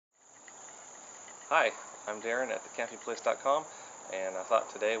Hi, I'm Darren at thecampingplace.com, and I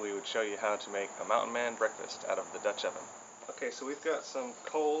thought today we would show you how to make a mountain man breakfast out of the Dutch oven. Okay, so we've got some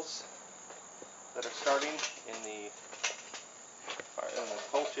coals that are starting in the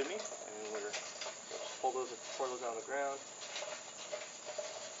coal chimney, and we're pour those on the ground.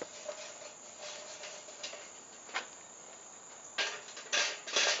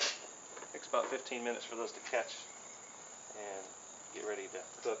 Takes about 15 minutes for those to catch and get ready to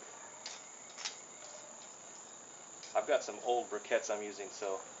cook. I've got some old briquettes I'm using,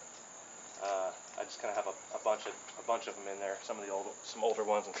 so I just kind of have a bunch of them in there. Some older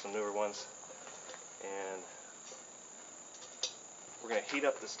ones and some newer ones, and we're going to heat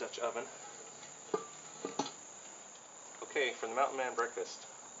up this Dutch oven. Okay, for the Mountain Man breakfast,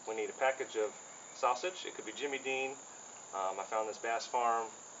 we need a package of sausage. It could be Jimmy Dean. I found this Bass Farm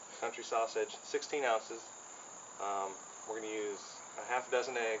country sausage, 16 ounces. We're going to use a half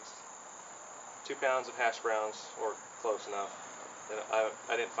dozen eggs, 2 pounds of hash browns, or close enough.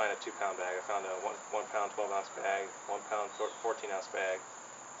 I didn't find a 2-pound bag. I found a 1 pound 12-ounce bag, 1 pound 14-ounce bag,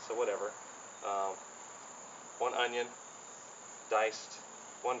 so whatever. 1 onion diced,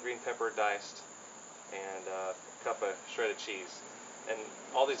 1 green pepper diced, and a cup of shredded cheese. And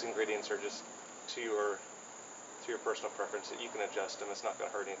all these ingredients are just to your personal preference. That you can adjust them. It's not going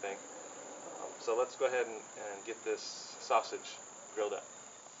to hurt anything. So let's go ahead and get this sausage grilled up.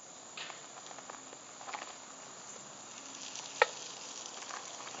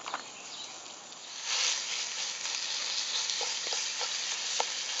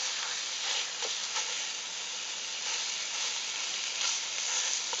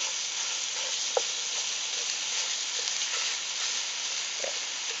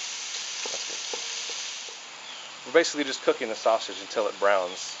 We're basically just cooking the sausage until it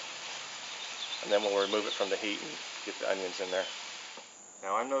browns, and then we'll remove it from the heat and get the onions in there.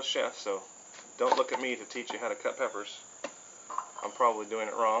 Now, I'm no chef, so don't look at me to teach you how to cut peppers. I'm probably doing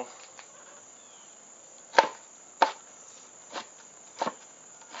it wrong. I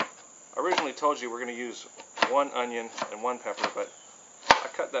originally told you we're going to use 1 onion and 1 pepper, but I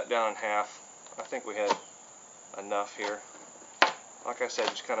cut that down in half. I think we had enough here. Like I said,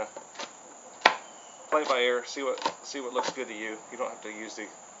 just kind of play it by ear, see what looks good to you. You don't have to use the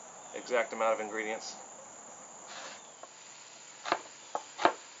exact amount of ingredients.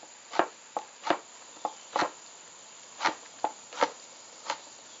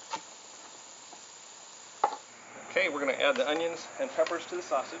 Okay, we're going to add the onions and peppers to the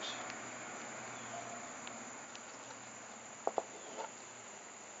sausage.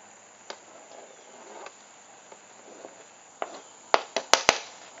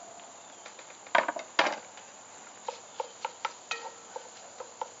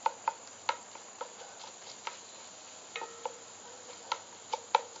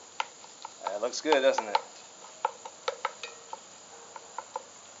 That looks good, doesn't it?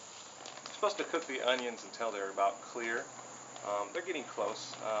 You're supposed to cook the onions until they're about clear. They're getting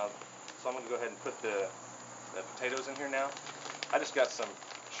close, so I'm going to go ahead and put the potatoes in here now. I just got some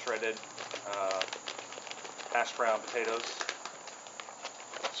shredded hash brown potatoes.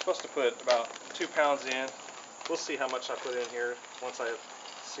 I'm supposed to put about 2 pounds in. We'll see how much I put in here once I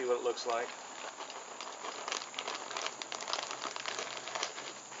see what it looks like.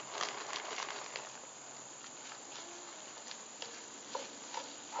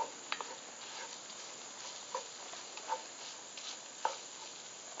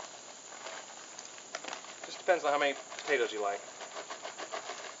 Just depends on how many potatoes you like.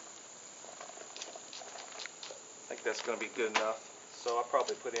 I think that's going to be good enough. So I'll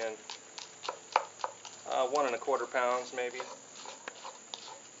probably put in 1 1/4 pounds maybe.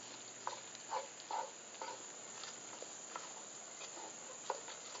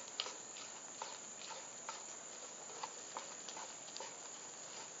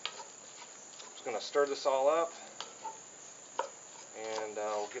 Just going to stir this all up, and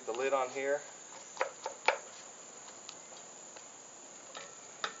I'll get the lid on here.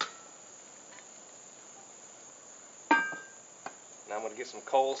 Now I'm going to get some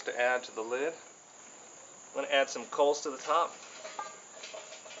coals to add to the lid. I'm going to add some coals to the top.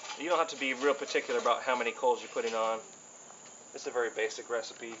 You don't have to be real particular about how many coals you're putting on. It's a very basic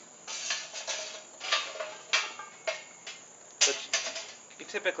recipe. But you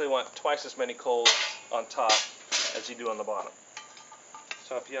typically want twice as many coals on top as you do on the bottom.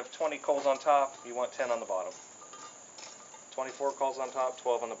 So if you have 20 coals on top, you want 10 on the bottom. 24 coals on top,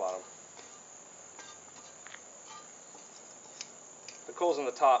 12 on the bottom. The coals on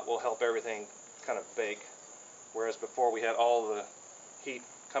the top will help everything kind of bake, whereas before we had all the heat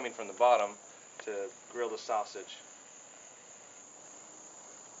coming from the bottom to grill the sausage.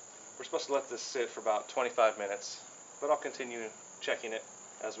 We're supposed to let this sit for about 25 minutes, but I'll continue checking it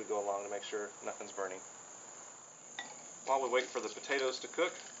as we go along to make sure nothing's burning. While we wait for the potatoes to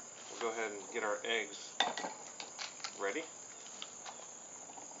cook, we'll go ahead and get our eggs ready.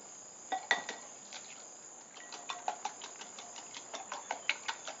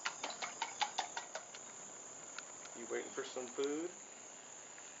 You waiting for some food?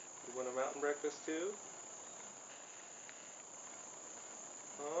 You want a mountain breakfast too?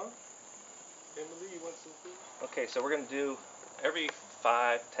 Huh? Emily, you want some food? Okay, so we're going to do every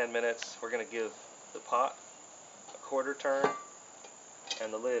 5-10 minutes, we're going to give the pot a quarter turn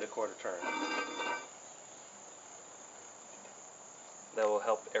and the lid a quarter turn. That will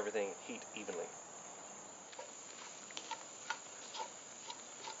help everything heat evenly.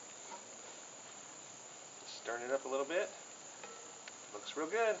 Stirring it up a little bit. Looks real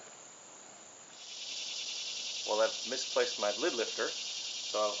good. Well, I've misplaced my lid lifter,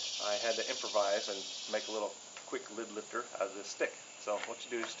 so I had to improvise and make a little quick lid lifter out of this stick. So what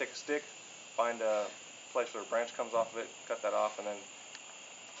you do is take a stick, find a place where a branch comes off of it, cut that off, and then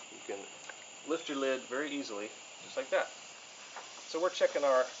you can lift your lid very easily, just like that. So we're checking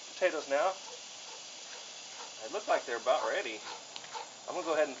our potatoes now. They look like they're about ready. I'm going to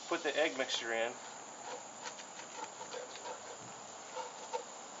go ahead and put the egg mixture in.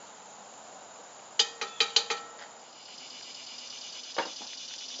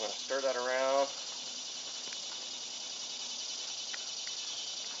 I'm going to stir that around.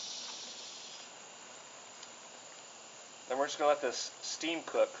 Then we're just going to let this steam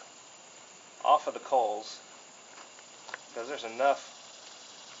cook off of the coals, because there's enough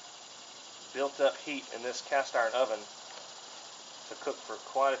built up heat in this cast iron oven to cook for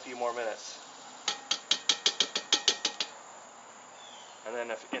quite a few more minutes. And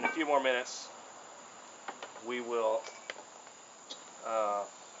then in a few more minutes we will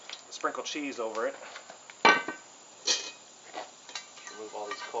sprinkle cheese over it. Remove all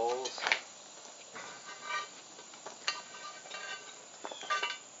these coals.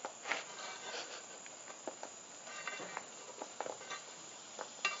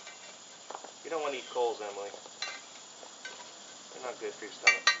 You don't want to eat coals, Emily. They're not good for your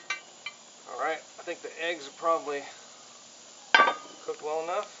stomach. Alright, I think the eggs are probably cooked well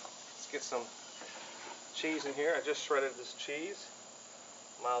enough. Let's get some cheese in here. I just shredded this cheese.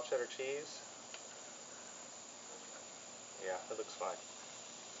 Mild cheddar cheese. Yeah, that looks fine.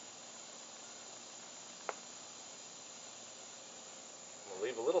 I'm going to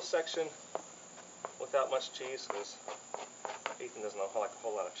leave a little section without much cheese because Ethan doesn't like a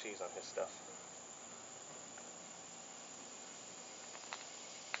whole lot of cheese on his stuff.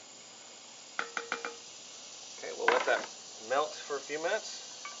 Okay, we'll let that melt for a few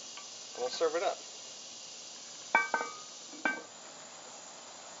minutes and we'll serve it up.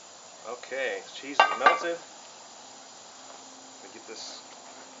 Okay, cheese is melted. Let me get this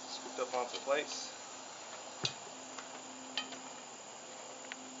scooped up onto the plates.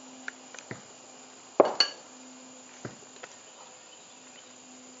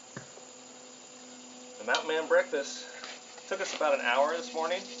 The Mountain Man breakfast took us about an hour this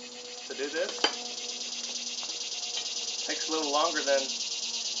morning to do this. Takes a little longer than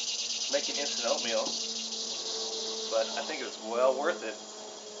making instant oatmeal, but I think it's well worth it.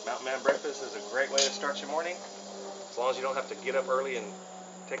 Mountain Man breakfast is a great way to start your morning. As long as you don't have to get up early and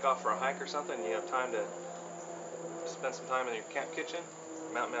take off for a hike or something, you have time to spend some time in your camp kitchen.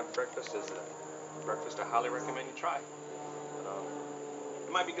 Mountain Man breakfast is a breakfast I highly recommend you try.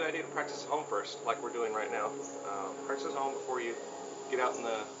 It might be a good idea to practice at home first, like we're doing right now. Practice at home before you get out in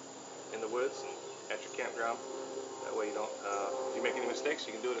the woods and at your campground. That way you don't, if you make any mistakes,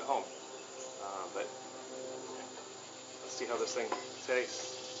 you can do it at home. But let's see how this thing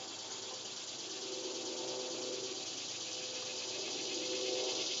tastes.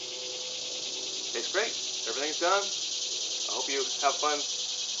 Tastes great. Everything's done. I hope you have fun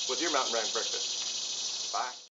with your mountain man breakfast. Bye.